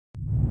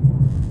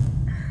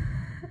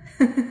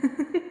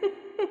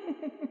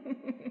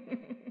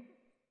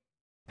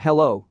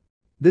Hello.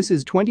 This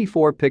is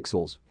 24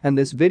 Pixels, and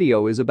this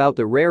video is about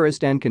the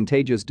rarest and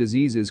contagious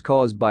diseases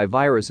caused by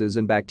viruses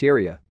and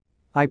bacteria.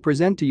 I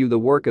present to you the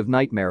work of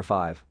Nightmare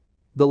 5.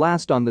 The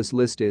last on this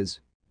list is…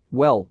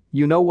 well,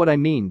 you know what I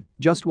mean,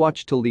 just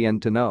watch till the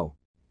end to know.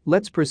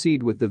 Let's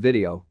proceed with the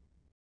video.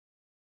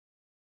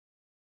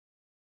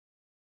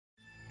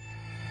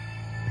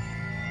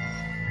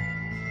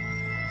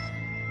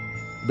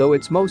 Though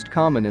it's most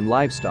common in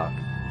livestock,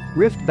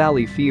 Rift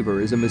Valley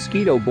fever is a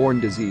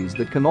mosquito-borne disease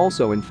that can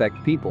also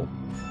infect people.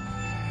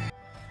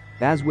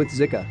 As with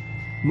Zika,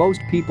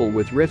 most people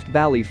with Rift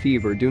Valley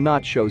fever do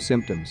not show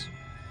symptoms.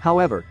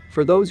 However,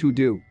 for those who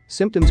do,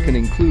 symptoms can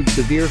include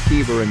severe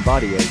fever and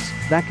body aches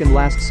that can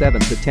last 7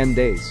 to 10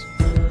 days.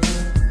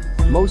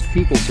 Most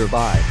people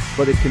survive,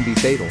 but it can be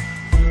fatal.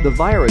 The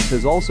virus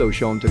has also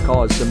shown to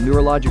cause some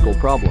neurological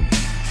problems.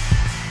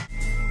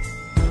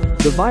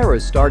 The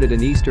virus started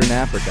in Eastern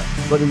Africa,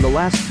 but in the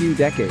last few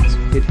decades,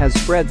 it has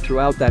spread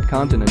throughout that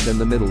continent and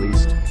the Middle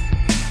East.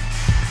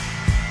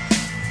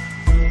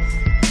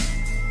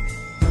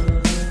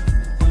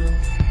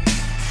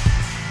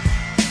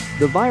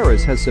 The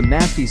virus has some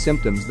nasty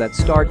symptoms that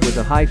start with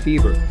a high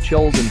fever,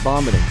 chills and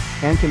vomiting,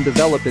 and can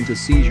develop into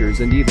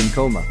seizures and even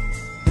coma.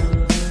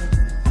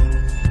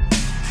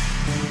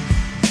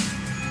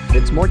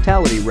 Its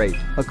mortality rate,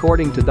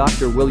 according to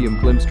Dr. William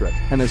Klimstra,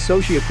 an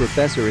associate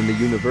professor in the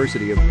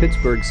University of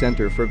Pittsburgh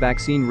Center for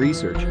Vaccine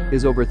Research,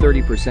 is over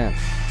 30%.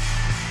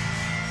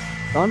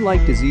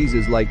 Unlike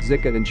diseases like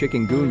Zika and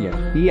chikungunya,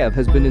 EV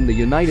has been in the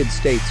United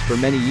States for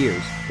many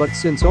years, but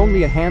since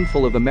only a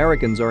handful of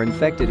Americans are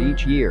infected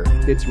each year,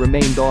 it's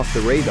remained off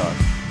the radar.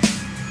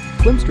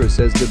 Klimstra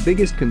says the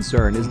biggest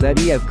concern is that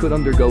EV could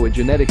undergo a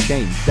genetic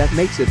change that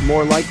makes it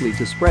more likely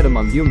to spread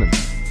among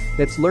humans.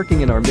 It's lurking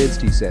in our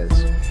midst, he says.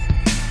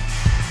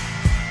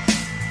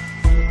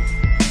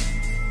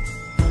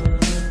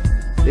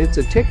 It's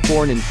a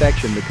tick-borne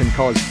infection that can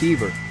cause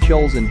fever,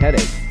 chills and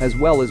headache, as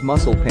well as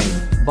muscle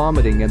pain,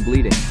 vomiting and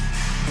bleeding.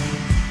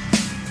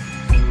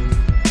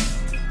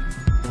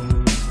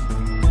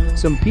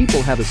 Some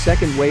people have a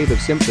second wave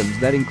of symptoms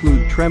that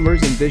include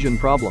tremors and vision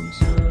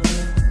problems.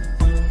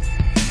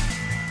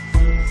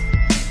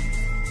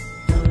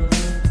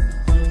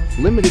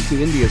 Limited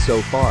to India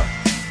so far.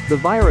 The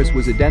virus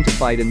was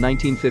identified in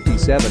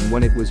 1957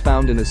 when it was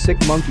found in a sick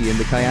monkey in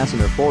the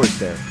Kyasanar forest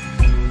there.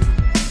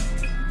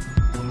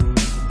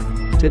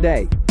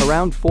 Today,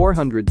 around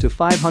 400 to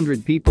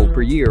 500 people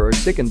per year are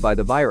sickened by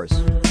the virus.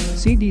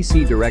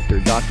 CDC Director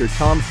Dr.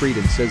 Tom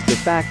Frieden says the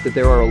fact that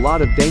there are a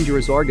lot of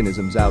dangerous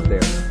organisms out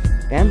there,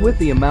 and with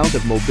the amount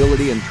of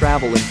mobility and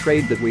travel and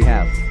trade that we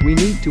have, we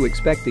need to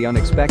expect the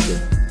unexpected.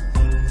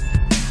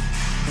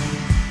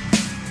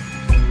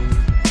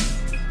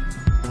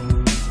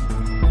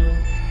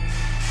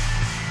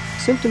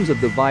 Symptoms of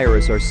the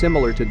virus are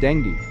similar to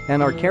dengue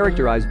and are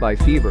characterized by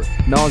fever,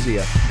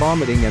 nausea,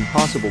 vomiting and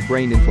possible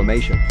brain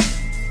inflammation.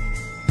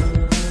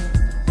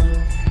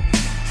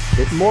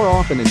 It more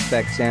often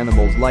infects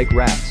animals like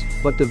rats,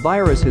 but the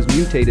virus has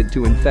mutated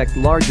to infect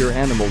larger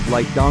animals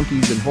like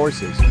donkeys and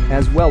horses,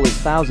 as well as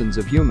thousands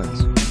of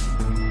humans.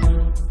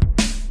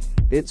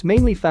 It's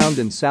mainly found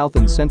in South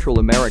and Central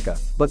America,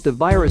 but the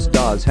virus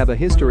does have a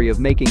history of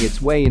making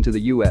its way into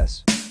the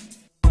US.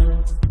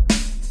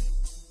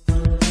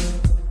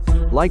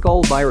 Like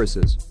all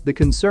viruses, the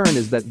concern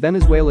is that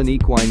Venezuelan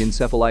equine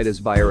encephalitis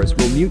virus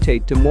will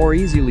mutate to more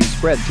easily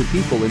spread to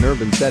people in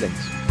urban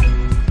settings.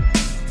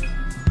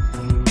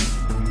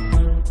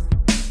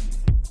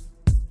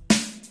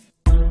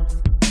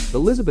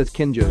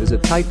 Elizabeth-Kinja is a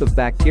type of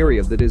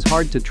bacteria that is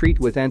hard to treat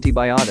with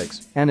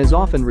antibiotics and is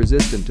often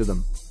resistant to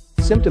them.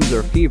 Symptoms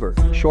are fever,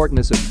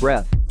 shortness of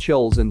breath,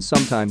 chills and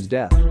sometimes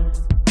death.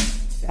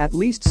 At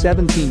least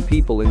 17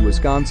 people in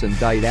Wisconsin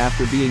died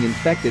after being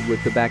infected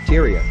with the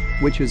bacteria,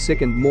 which has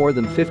sickened more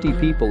than 50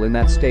 people in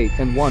that state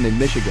and 1 in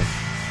Michigan.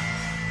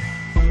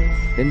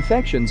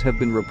 Infections have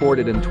been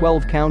reported in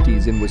 12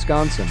 counties in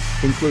Wisconsin,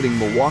 including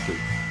Milwaukee.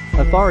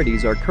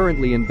 Authorities are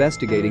currently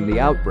investigating the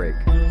outbreak.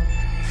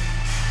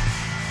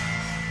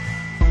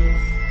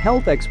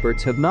 Health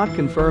experts have not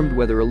confirmed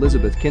whether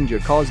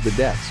Elizabeth-Kinja caused the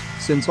deaths,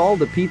 since all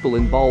the people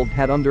involved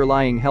had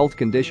underlying health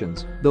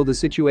conditions, though the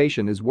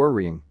situation is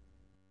worrying.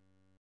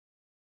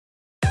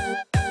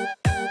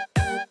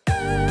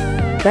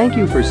 Thank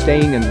you for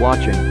staying and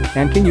watching,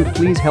 and can you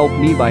please help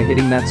me by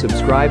hitting that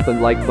subscribe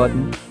and like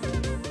button?